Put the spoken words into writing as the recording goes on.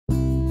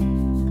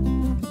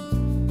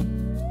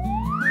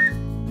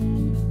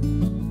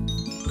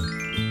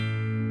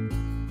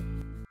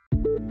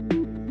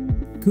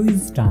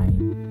Quiz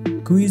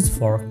time. Quiz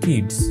for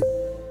kids.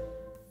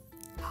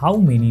 How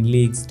many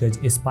legs does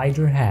a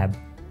spider have?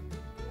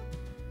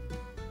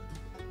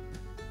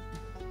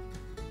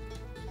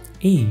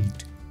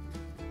 8.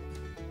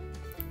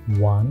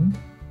 1,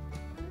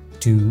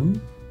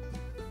 2,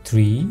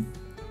 3,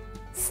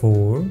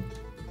 4,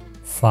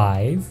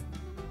 5,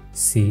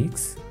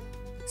 6,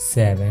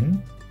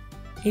 7,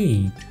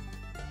 8.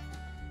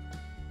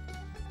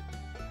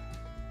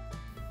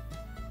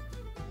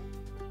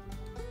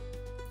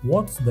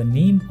 What's the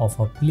name of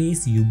a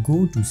place you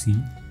go to see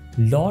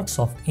lots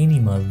of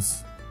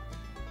animals?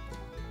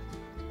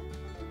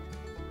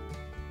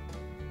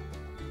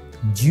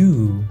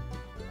 Zoo.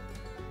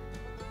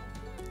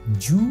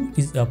 Zoo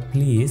is a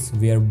place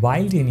where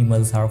wild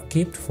animals are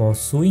kept for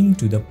showing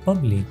to the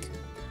public.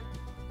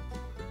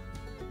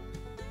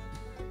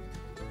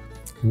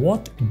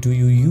 What do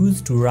you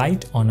use to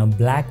write on a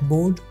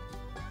blackboard?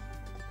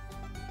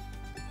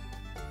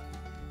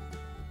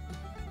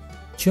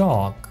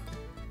 Chalk.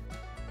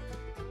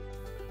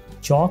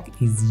 Chalk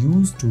is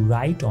used to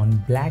write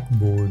on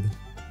blackboard.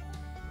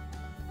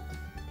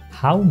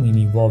 How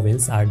many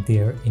vowels are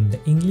there in the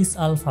English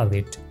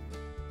alphabet?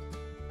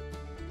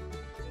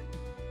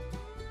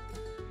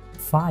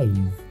 5.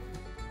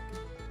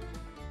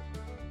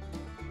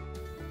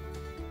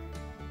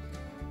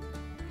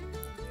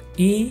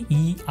 A,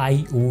 E,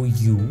 I, O,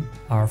 U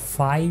are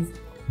 5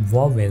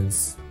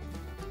 vowels.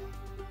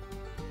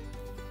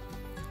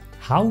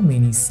 How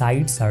many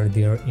sides are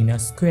there in a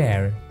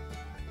square?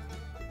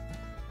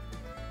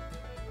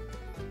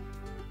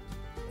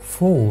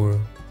 4.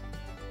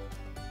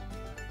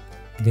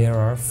 There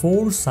are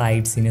 4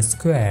 sides in a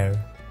square.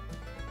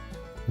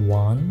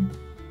 1,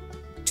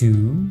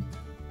 2,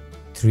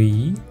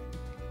 3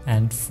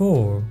 and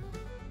 4.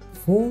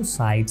 4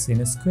 sides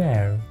in a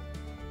square.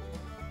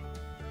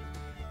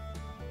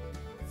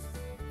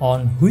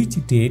 On which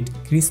date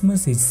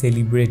Christmas is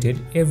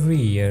celebrated every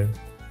year?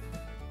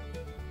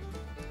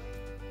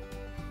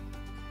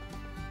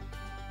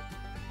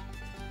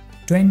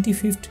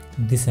 25th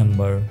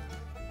December.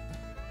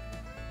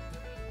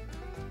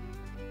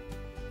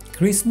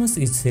 Christmas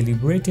is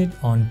celebrated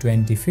on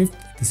 25th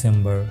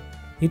December.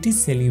 It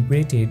is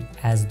celebrated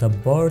as the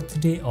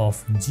birthday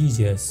of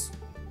Jesus.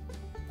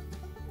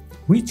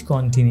 Which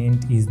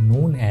continent is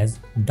known as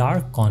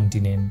Dark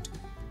Continent?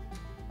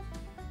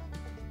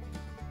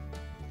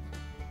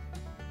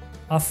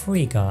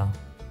 Africa.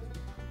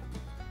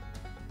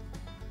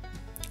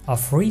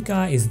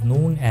 Africa is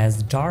known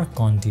as Dark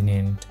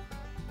Continent.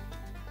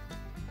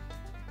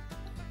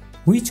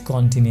 Which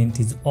continent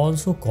is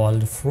also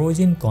called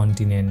Frozen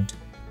Continent?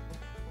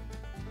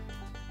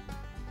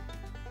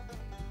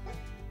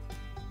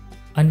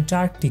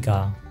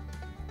 Antarctica.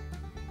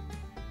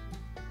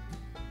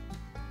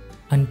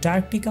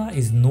 Antarctica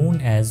is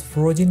known as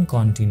Frozen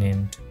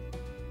Continent.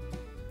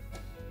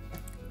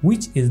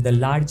 Which is the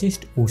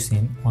largest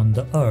ocean on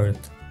the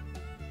Earth?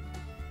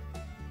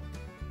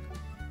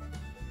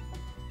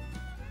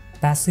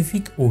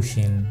 Pacific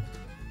Ocean.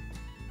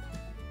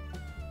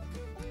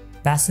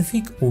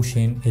 Pacific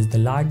Ocean is the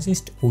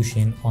largest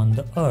ocean on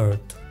the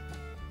Earth.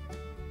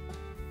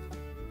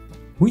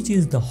 Which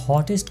is the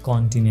hottest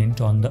continent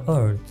on the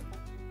Earth?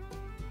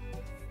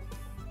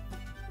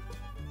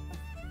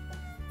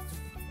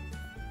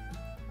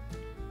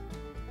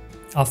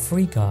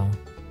 Africa.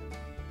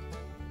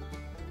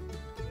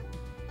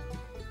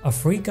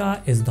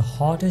 Africa is the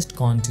hottest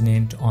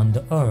continent on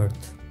the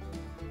Earth.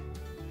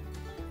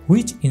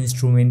 Which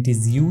instrument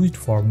is used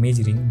for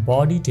measuring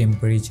body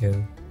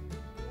temperature?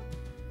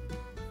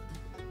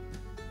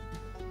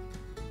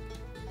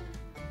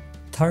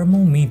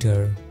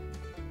 Thermometer.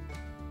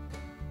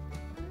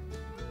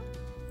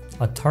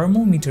 A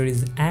thermometer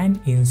is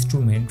an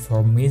instrument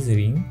for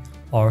measuring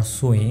or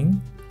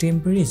showing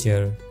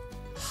temperature,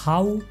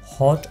 how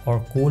hot or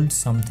cold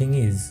something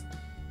is.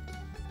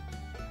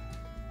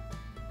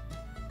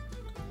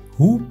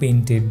 Who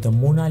painted the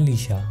Mona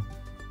Lisa?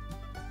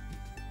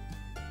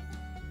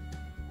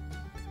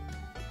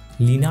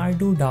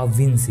 Leonardo da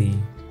Vinci.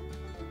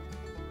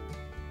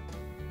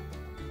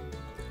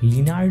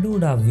 Leonardo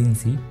da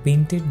Vinci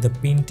painted the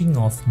painting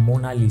of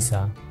Mona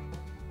Lisa.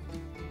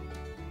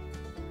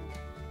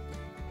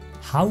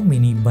 How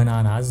many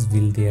bananas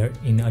will there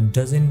in a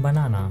dozen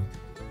banana?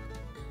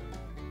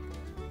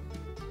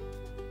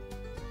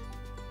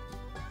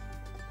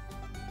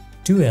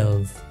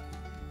 12.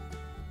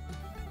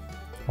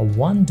 A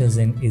 1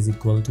 dozen is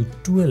equal to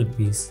 12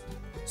 pieces.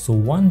 So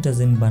 1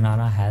 dozen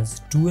banana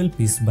has 12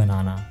 piece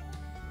banana.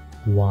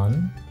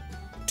 1,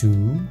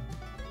 2,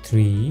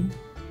 3,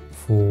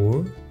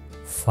 4,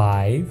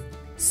 5,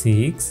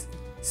 6,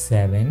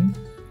 7,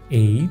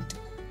 8,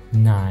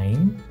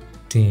 9,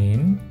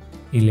 10,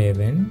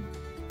 11,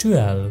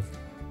 12.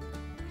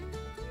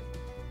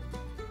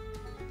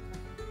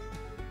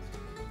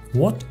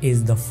 What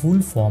is the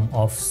full form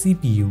of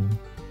CPU?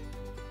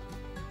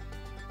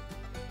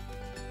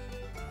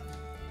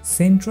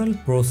 Central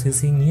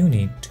Processing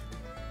Unit.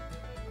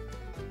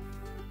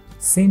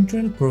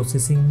 Central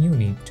Processing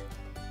Unit.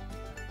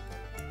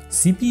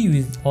 CPU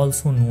is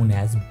also known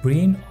as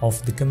brain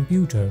of the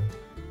computer.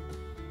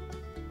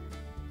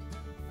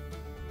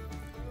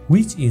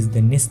 Which is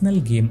the national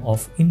game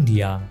of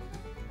India?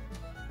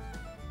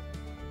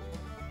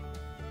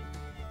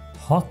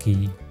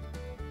 Hockey.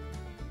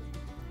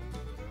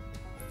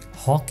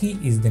 Hockey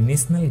is the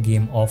national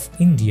game of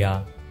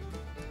India.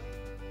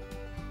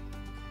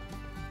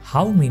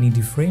 How many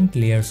different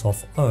layers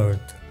of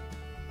Earth?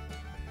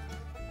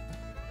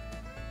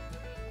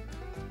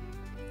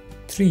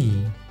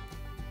 3.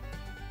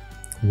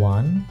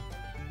 1,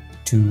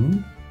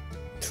 2,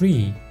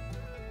 3.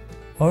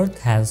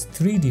 Earth has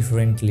 3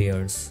 different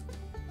layers: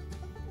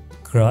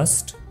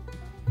 crust,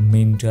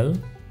 mantle,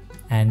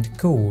 and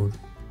core.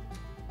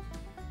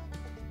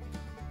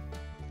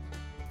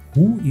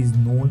 Who is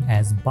known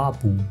as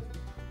Bapu?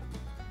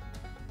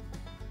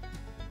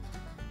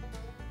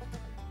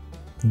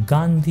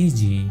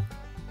 Gandhiji.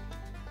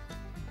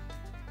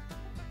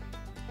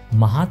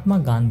 Mahatma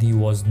Gandhi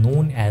was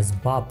known as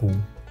Bapu.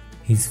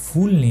 His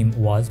full name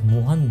was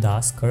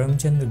Mohandas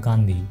Karamchand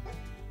Gandhi.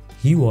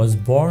 He was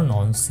born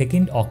on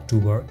 2nd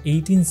October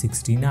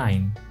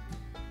 1869.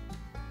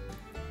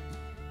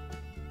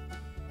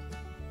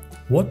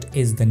 What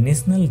is the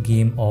national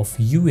game of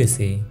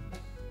USA?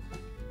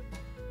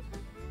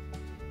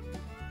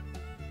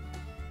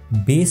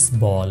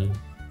 Baseball.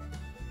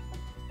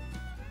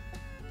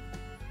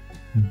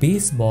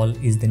 Baseball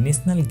is the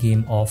national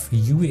game of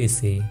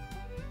USA.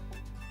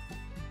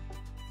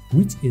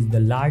 Which is the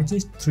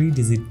largest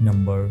 3-digit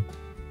number?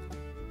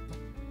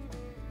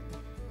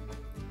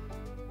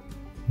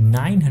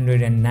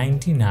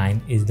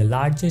 999 is the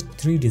largest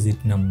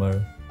 3-digit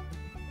number.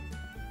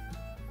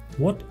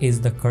 What is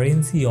the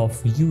currency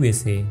of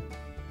USA?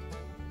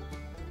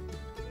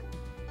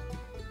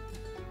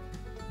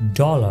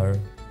 Dollar.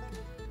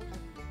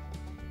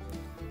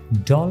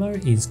 Dollar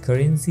is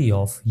currency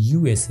of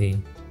USA.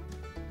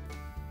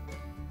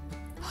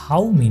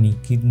 How many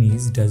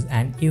kidneys does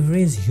an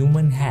average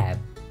human have?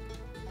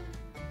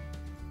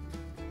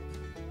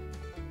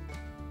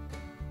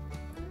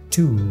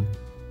 2.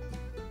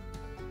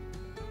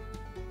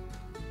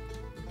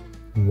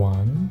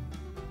 1,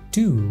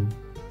 2.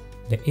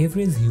 The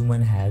average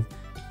human has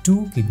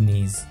 2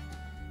 kidneys.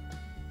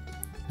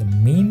 The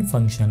main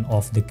function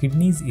of the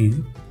kidneys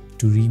is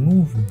to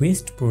remove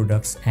waste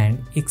products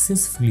and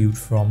excess fluid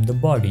from the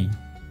body.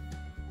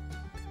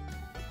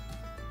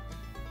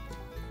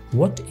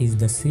 What is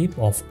the shape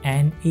of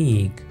an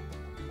egg?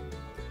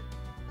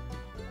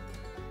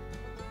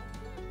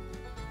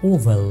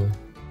 Oval.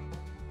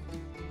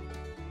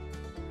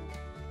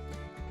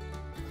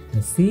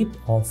 The shape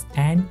of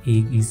an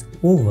egg is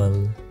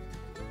oval.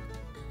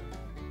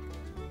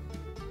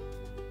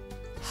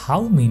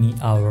 How many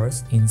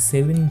hours in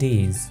 7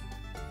 days?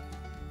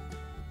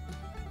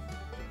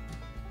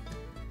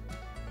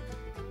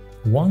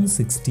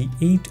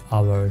 168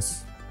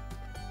 hours.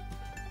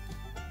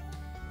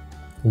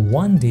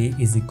 1 day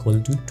is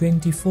equal to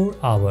 24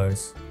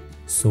 hours.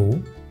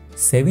 So,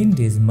 7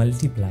 days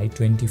multiply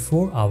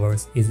 24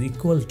 hours is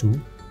equal to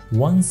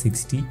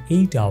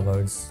 168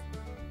 hours.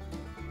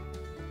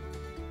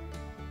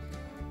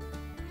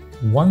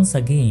 Once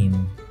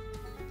again,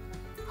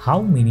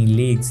 how many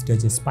legs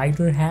does a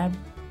spider have?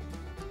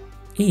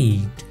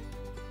 8.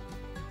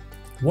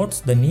 What's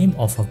the name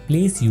of a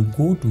place you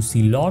go to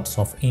see lots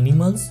of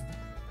animals?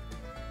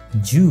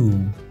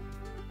 Zoo.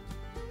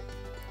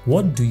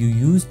 What do you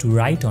use to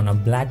write on a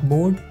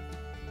blackboard?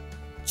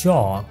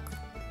 Chalk.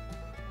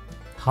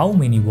 How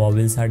many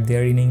vowels are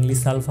there in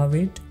English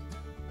alphabet?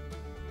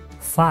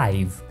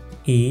 5.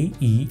 A,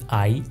 E,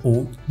 I,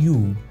 O,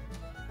 U.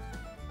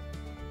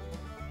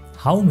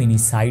 How many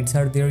sides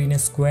are there in a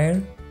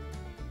square?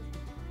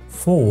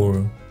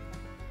 4.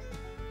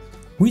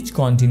 Which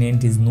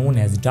continent is known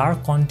as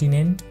dark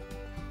continent?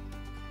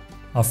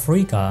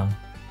 Africa.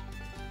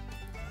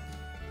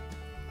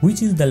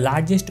 Which is the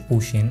largest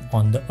ocean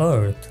on the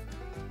earth?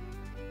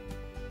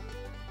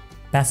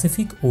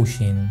 Pacific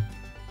Ocean.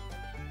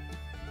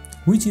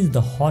 Which is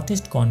the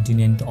hottest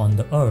continent on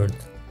the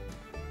earth?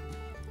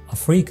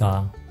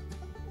 Africa.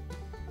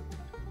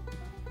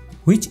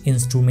 Which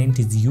instrument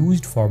is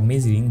used for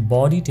measuring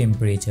body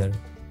temperature?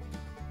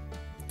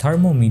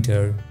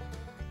 Thermometer.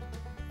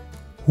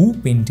 Who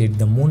painted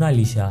the Mona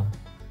Lisa?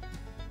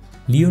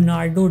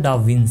 Leonardo da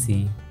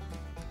Vinci.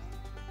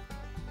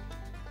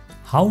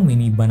 How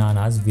many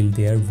bananas will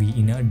there be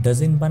in a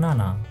dozen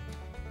banana?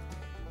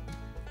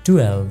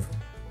 12.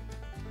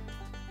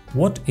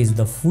 What is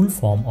the full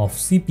form of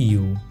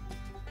CPU?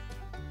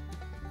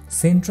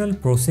 Central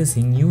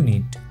Processing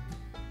Unit.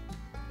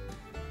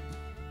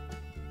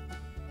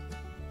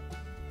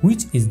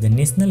 Which is the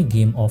national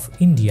game of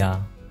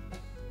India?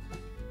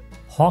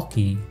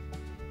 Hockey.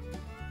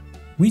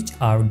 Which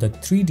are the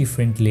 3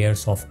 different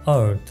layers of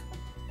Earth?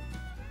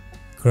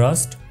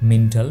 Crust,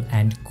 mantle,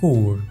 and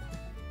core.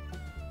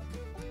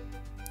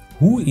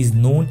 Who is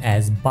known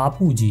as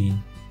Bapuji?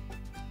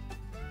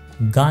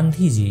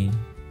 Gandhiji.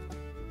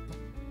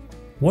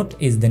 What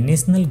is the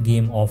national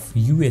game of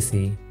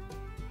USA?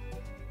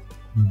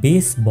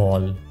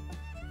 Baseball.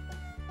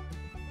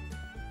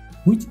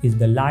 Which is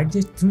the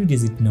largest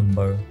three-digit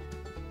number?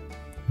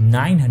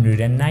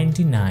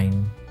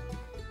 999.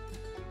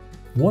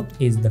 What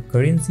is the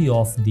currency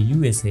of the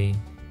USA?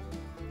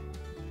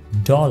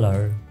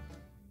 Dollar.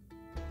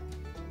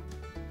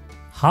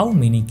 How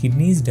many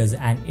kidneys does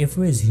an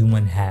average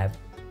human have?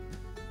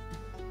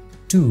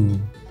 2.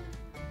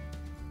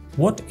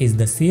 What is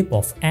the shape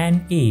of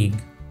an egg?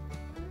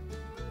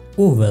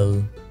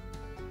 Oval.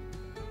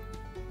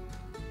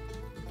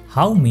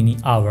 How many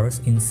hours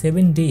in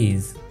 7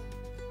 days?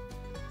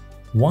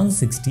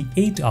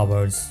 168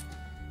 hours.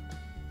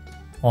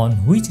 On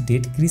which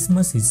date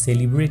Christmas is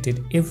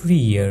celebrated every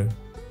year?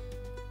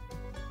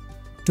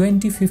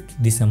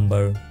 25th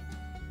December.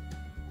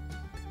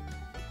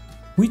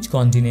 Which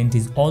continent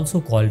is also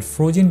called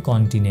frozen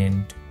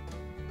continent?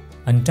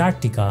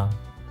 Antarctica.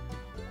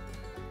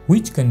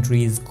 Which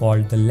country is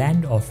called the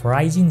land of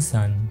rising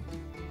sun?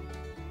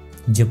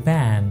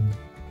 Japan.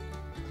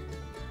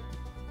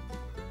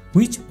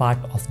 Which part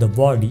of the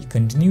body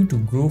continue to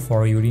grow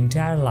for your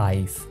entire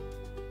life?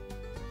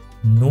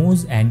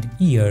 Nose and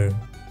ear.